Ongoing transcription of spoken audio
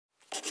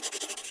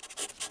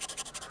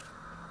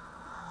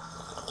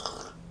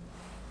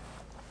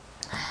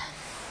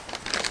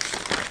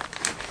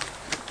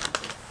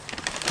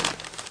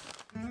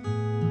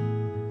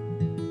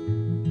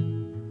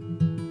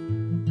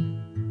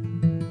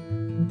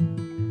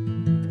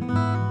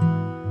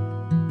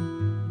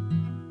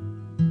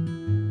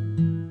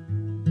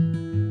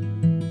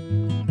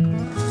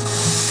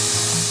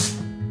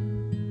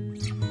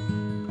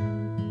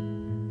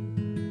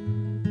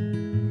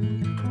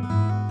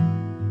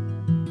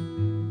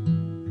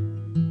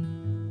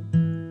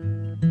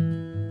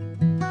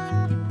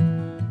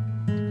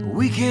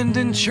Weekend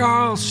in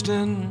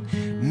Charleston,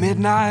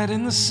 midnight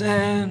in the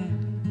sand,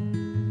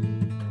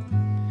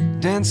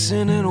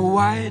 dancing in a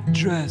white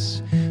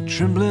dress,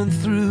 trembling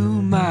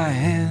through my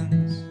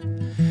hands.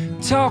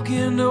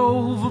 Talking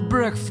over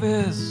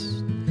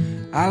breakfast,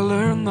 I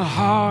learned the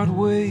hard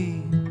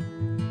way.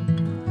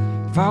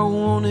 If I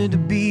wanted to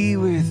be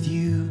with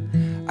you,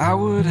 I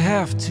would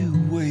have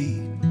to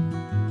wait.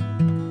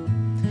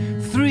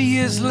 3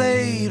 years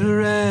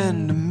later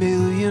and a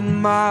million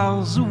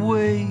miles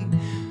away,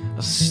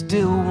 I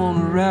still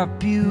wanna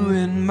wrap you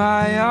in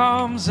my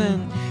arms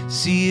and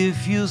see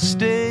if you'll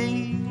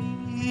stay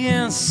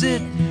and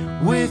sit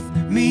with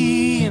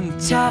me on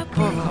top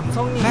of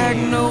a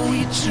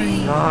magnolia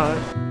tree.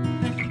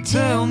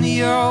 Tell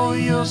me all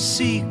your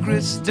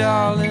secrets,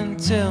 darling.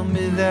 Tell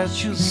me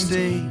that you'll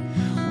stay.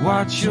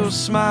 Watch your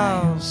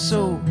smile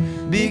so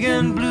big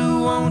and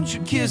blue. Won't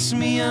you kiss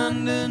me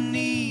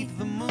underneath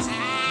the moon?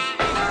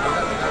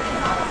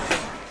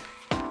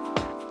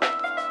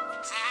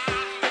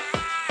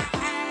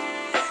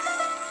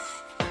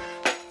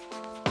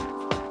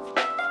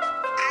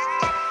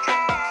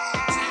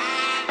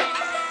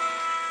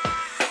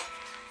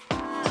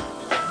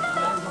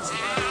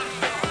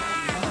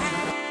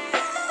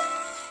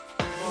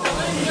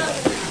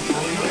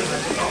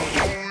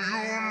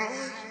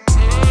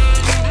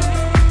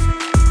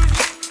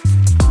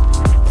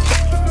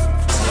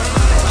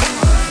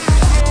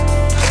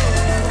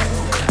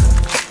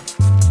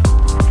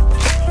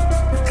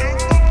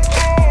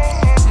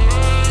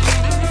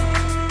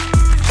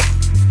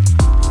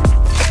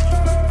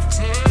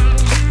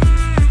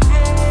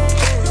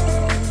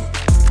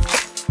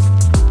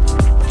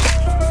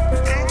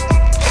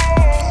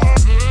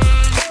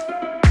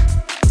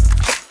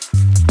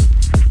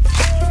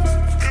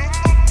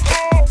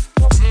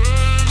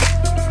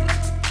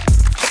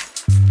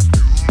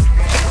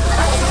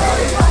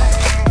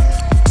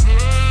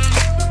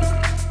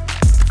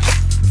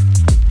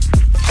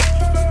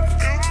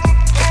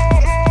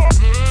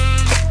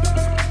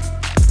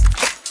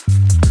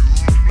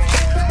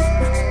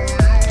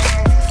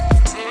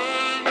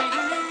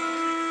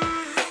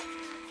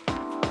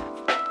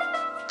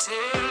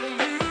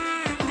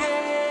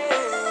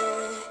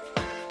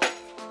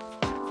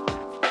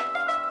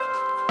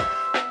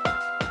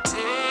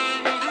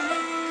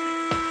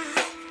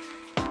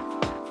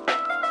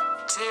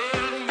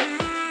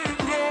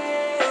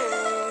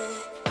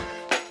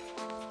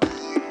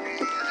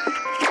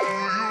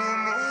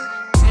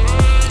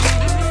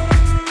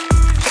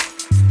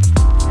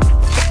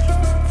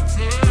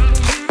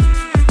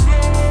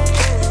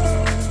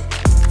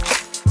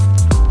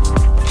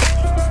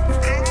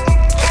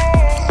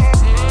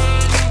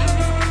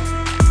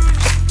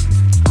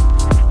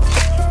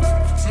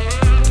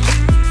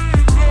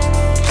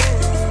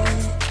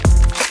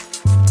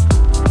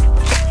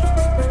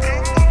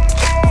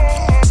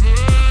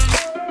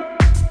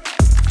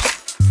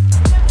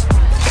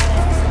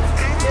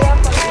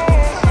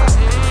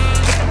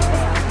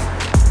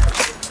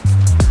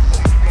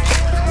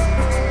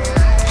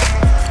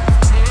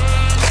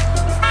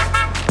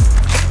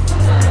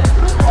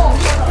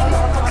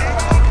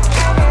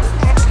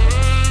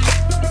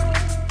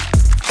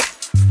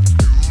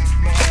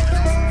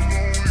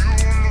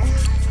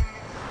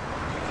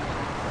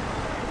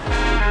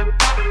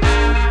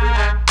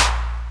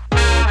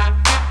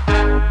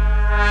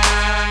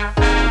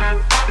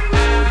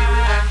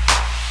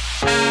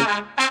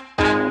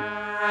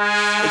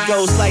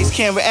 Those lights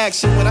can't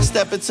reaction when I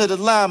step into the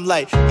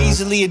limelight.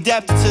 Easily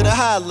adapted to the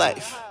high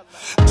life.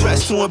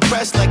 Dressed to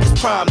impress like it's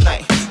prom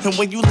night. And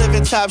when you live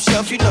in top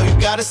shelf, you know you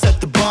gotta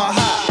set the bar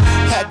high.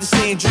 Had the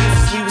same dreams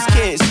as we was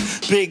kids.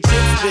 Big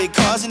trips, big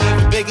cars, and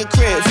even bigger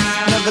cribs.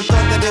 Never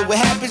thought that it would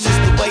happen just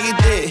the way it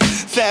did.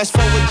 Fast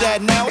forward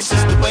that now, it's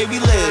just the way we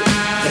live.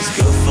 That's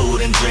good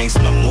food and drinks.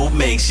 My mood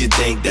makes you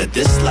think that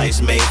this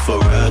life's made for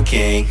a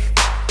king.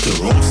 The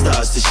room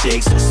starts to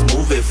shake, so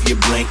smooth if you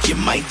blink, you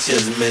might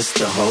just miss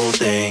the whole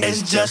thing.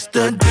 It's just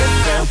a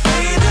different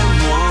way to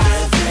move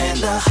within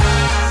the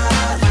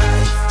high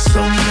life. So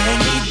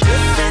many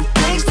different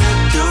things to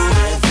do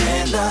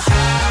within the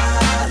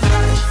high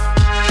life.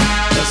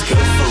 That's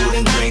good food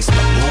and drinks,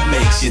 my mood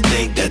makes you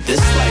think that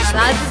this life's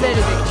made for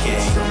a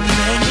king. So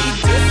many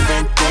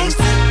different things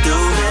to do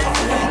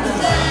within the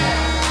high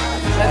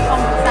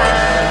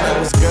life. That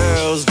was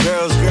girls,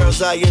 girls, girls,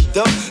 how you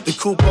dope? The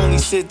coupe only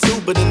sit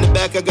two, but in the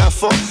back I got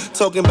four.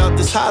 Talking about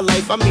this high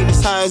life, I mean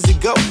as high as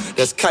it go.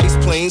 That's kites,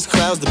 planes,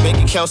 clouds, the bank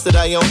accounts that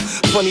I own.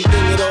 Funny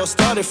thing, it all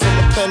started from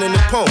a pen and a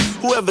poem.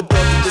 Whoever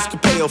thought that this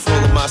could pay off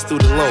all of my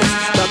student loans?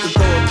 About to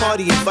throw a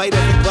party, invite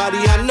everybody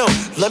I know.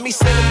 Let me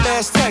send a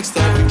mass text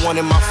to everyone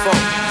in my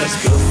phone. That's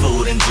good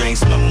food and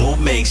drinks, my mood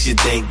makes you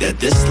think that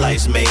this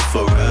life's made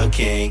for a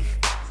king.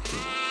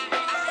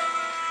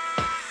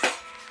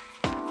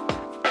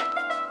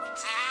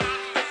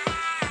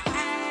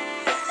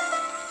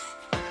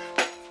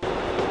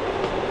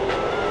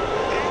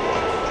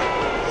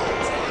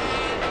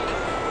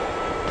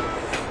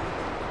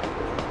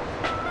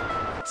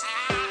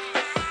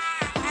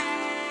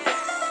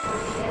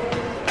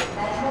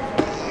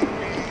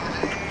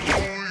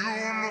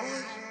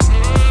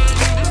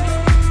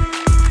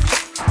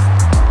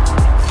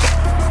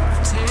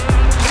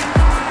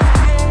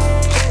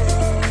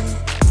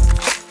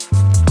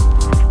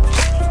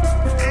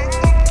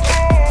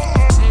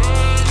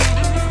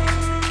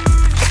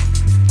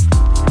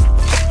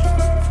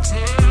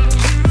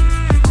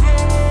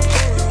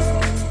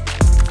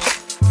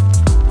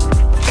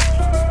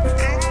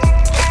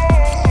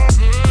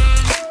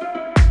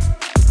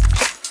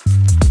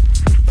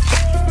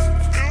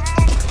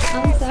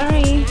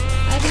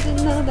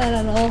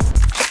 and all